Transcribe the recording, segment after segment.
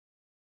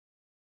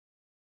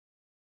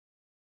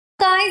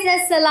Guys,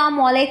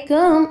 assalamu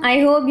alaikum. I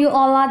hope you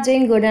all are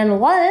doing good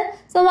and well.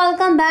 So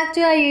welcome back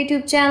to our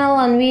YouTube channel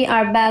and we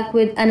are back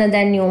with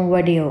another new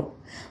video.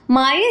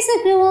 Maria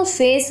Sakkari will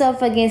face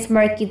off against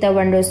Marketa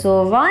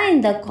Vondrousova in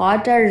the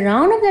quarter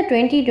round of the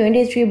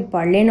 2023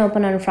 Berlin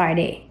Open on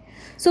Friday.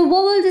 So we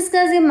will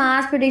discuss the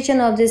match prediction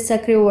of this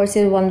Sakkari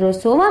versus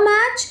Vondrousova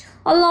match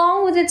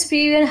along with its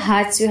previous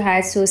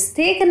head-to-head, so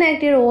stay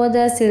connected over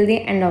there till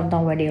the end of the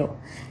video.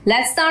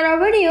 Let's start our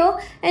video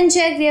and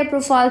check their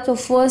profile. So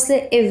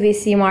firstly, if we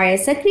see Maria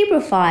Sakkari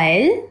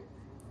profile,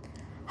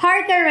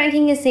 her current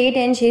ranking is 8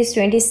 and she is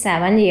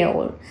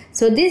 27-year-old.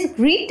 So this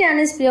Greek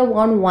tennis player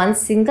won one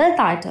single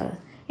title.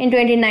 In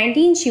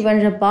 2019, she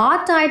won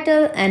Rabat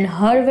title and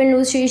her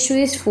win-lose ratio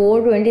is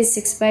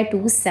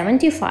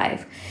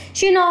 426/275.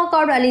 She knocked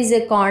out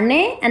Alize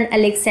Cornet and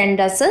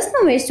Alexander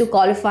Sasnovich to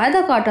qualify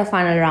the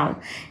quarter-final round.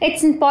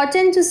 It's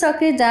important to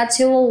Sakkari that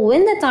she will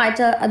win the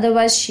title,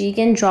 otherwise she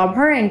can drop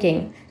her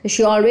ranking. So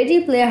she already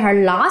played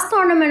her last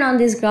tournament on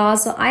this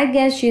grass, so I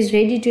guess she's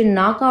ready to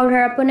knock out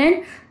her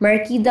opponent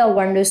Marketa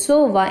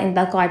Vondrousova in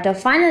the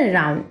quarter-final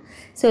round.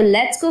 So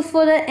let's go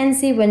further and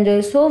see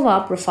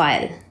Vondrousova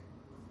profile.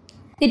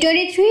 The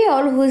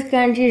 23-year-old, who is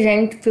currently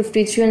ranked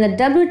 53 on the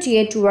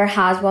WTA Tour,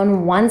 has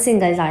won one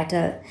single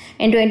title.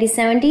 In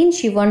 2017,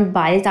 she won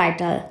Bali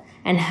title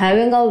and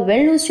having a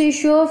win-lose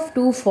ratio of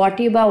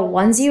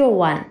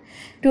 240/101.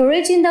 To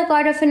reach in the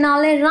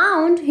quarter-finale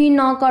round, he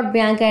knocked out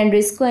Bianca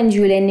Andreescu and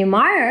Julian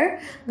Niemeyer.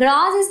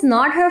 Grass is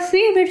not her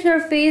favorite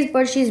surface,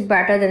 but she's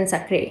better than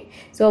Sakkari.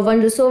 So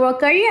Vondrousova's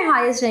career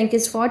highest rank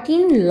is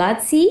 14.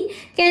 Let's see,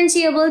 can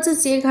she able to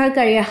take her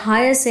career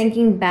highest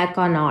ranking back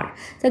or not?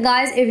 So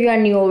guys, if you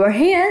are new over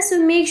here, so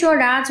make sure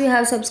that you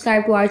have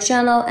subscribed to our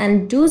channel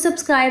and do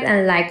subscribe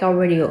and like our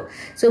video.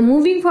 So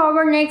moving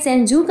forward next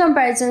and do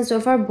comparisons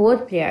of our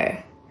both players.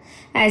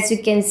 As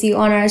you can see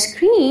on our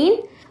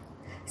screen,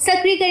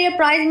 Sakkari career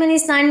prize money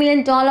is $9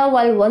 million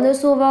while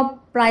Vondrousova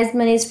prize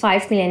money is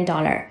 $5 million.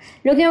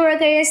 Looking at her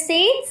career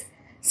stats,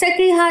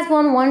 Sakkari has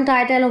won one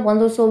title and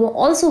Vondrousova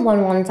also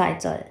won one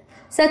title.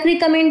 Sakkari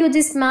coming into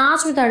this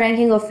match with a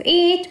ranking of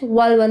 8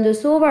 while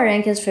Vondrousova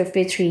rank is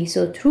 53.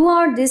 So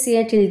throughout this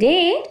year till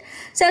date,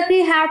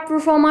 Sakkari have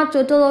performed a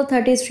total of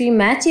 33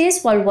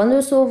 matches while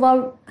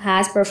Vondrousova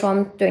has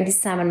performed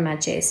 27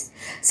 matches.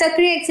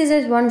 Sakkari axis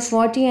is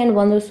 140 and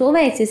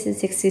Vondrousova axis is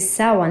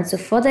 67. So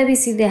further we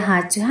see the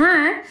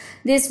head-to-head.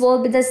 This will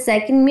be the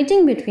second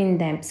meeting between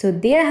them. So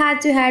their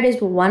head-to-head is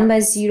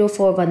 1/0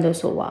 for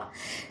Vondrousova.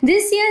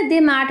 This year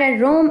they met at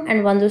Rome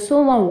and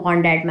Vondrousova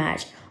won that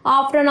match.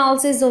 After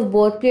analysis of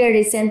both players'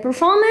 recent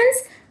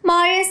performance,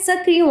 Maria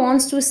Sakkari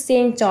wants to stay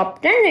in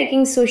top 10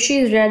 ranking, so she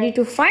is ready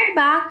to fight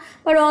back.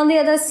 But on the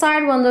other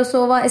side,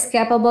 Vondrousova is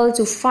capable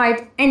to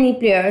fight any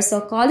player. So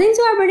according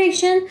to our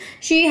prediction,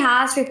 she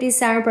has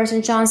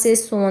 57%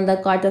 chances to win the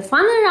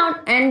quarter-final round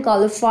and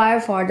qualify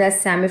for the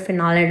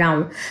semi-finale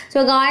round.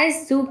 So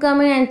guys, do come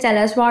in and tell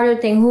us what you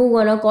think, who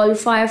gonna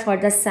qualify for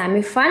the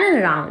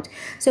semi-final round.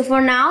 So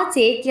for now,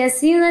 take care.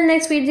 See you in the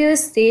next video.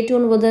 Stay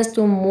tuned with us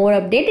to more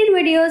updated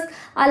videos.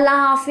 Allah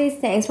Hafiz.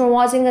 Thanks for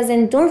watching us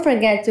and don't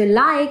forget to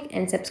like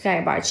and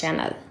subscribe our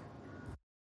channel.